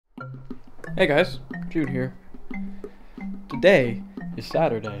Hey guys, Jude here. Today is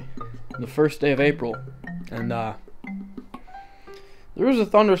Saturday, the first day of April, and there was a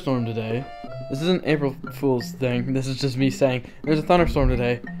thunderstorm today. This isn't April Fool's thing, this is just me saying there's a thunderstorm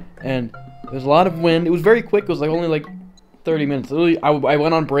today, and there's a lot of wind. It was very quick, it was only like 30 minutes. Literally, I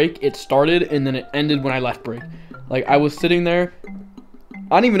went on break, it started, and then it ended when I left break. I was sitting there,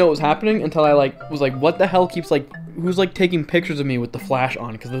 I didn't even know what was happening until I was like, what the hell keeps who's taking pictures of me with the flash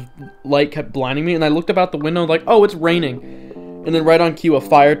on, because the light kept blinding me, and I looked up out the window like, oh, it's raining, and then right on cue a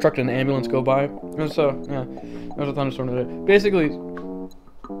fire truck and an ambulance go by. And so yeah, there was a thunderstorm today. Basically,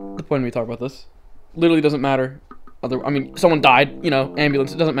 the point of me talking about this literally doesn't matter. I mean, someone died,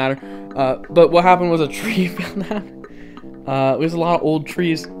 ambulance, it doesn't matter. But what happened was a tree fell down. There's a lot of old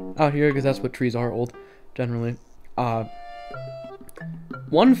trees out here, because that's what trees are, old generally.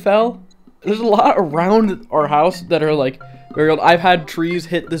 One fell. There's a lot around our house that are very old. I've had trees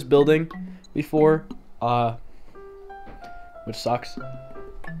hit this building before, which sucks.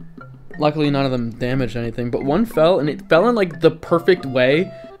 Luckily, none of them damaged anything, but one fell, and it fell in the perfect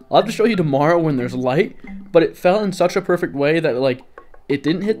way. I'll have to show you tomorrow when there's light, but it fell in such a perfect way that it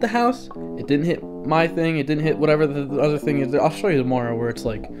didn't hit the house, it didn't hit my thing, it didn't hit whatever the other thing is. I'll show you tomorrow where it's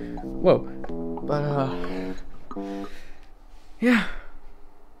whoa. But yeah.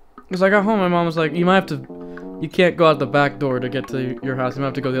 Because I got home, my mom was like, you can't go out the back door to get to your house, you might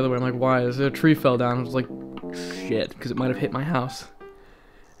have to go the other way. I'm like, why? A tree fell down. I was like, shit, because it might have hit my house.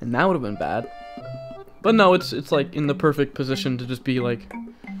 And that would have been bad. But no, it's in the perfect position to just be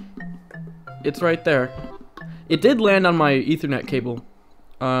it's right there. It did land on my Ethernet cable.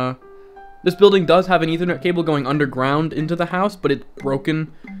 This building does have an Ethernet cable going underground into the house, but it's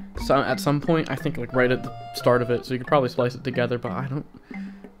broken at some point, I think right at the start of it, so you could probably splice it together, but I don't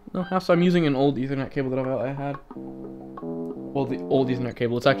know how. So I'm using an old Ethernet cable that I had. Well, the old Ethernet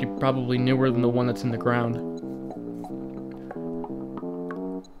cable, it's actually probably newer than the one that's in the ground.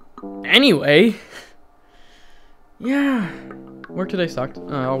 Anyway, yeah, work today sucked.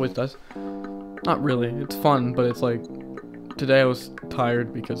 It always does. Not really, it's fun, but it's today I was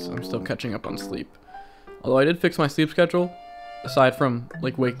tired because I'm still catching up on sleep. Although I did fix my sleep schedule, aside from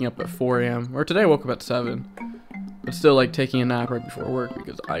waking up at 4 a.m. or today I woke up at 7, but still taking a nap right before work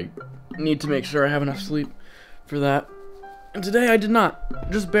because I need to make sure I have enough sleep for that. And today I did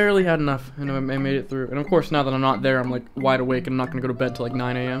not, just barely had enough, and I made it through. And of course, now that I'm not there, I'm wide awake and I'm not gonna go to bed till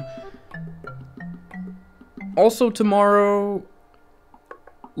 9 a.m. Also tomorrow,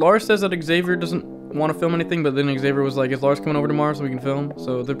 Lars says that Xavier doesn't want to film anything, but then Xavier was like, is Lars coming over tomorrow so we can film?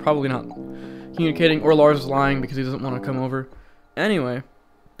 So they're probably not communicating, or Lars is lying because he doesn't want to come over. Anyway,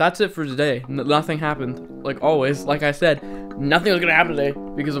 that's it for today. Nothing happened. Like always, like I said, nothing was going to happen today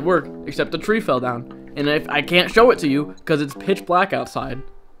because of work, except the tree fell down. And if I can't show it to you because it's pitch black outside.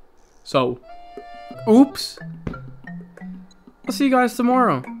 So, oops. I'll see you guys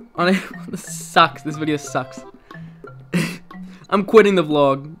tomorrow. This sucks. This video sucks. I'm quitting the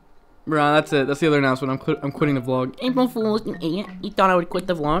vlog. Bruh, that's it. That's the other announcement. I'm quitting the vlog. April Fool's, you thought I would quit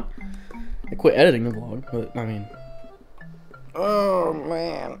the vlog? I quit editing the vlog, but I mean, oh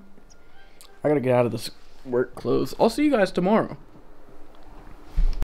man, I gotta get out of this work clothes. I'll see you guys tomorrow.